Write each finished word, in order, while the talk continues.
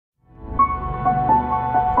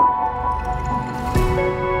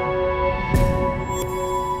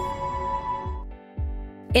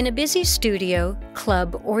In a busy studio,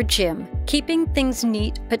 club, or gym, keeping things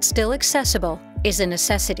neat but still accessible is a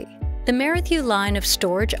necessity. The Merrithew line of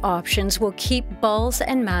storage options will keep balls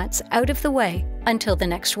and mats out of the way until the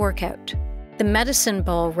next workout. The medicine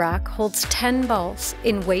ball rack holds 10 balls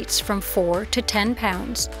in weights from 4 to 10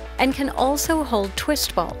 pounds and can also hold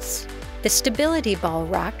twist balls. The stability ball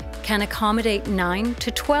rack can accommodate 9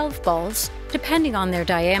 to 12 balls depending on their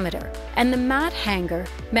diameter, and the mat hanger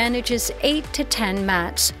manages 8 to 10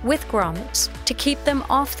 mats with grommets to keep them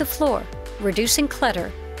off the floor, reducing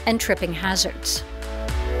clutter and tripping hazards.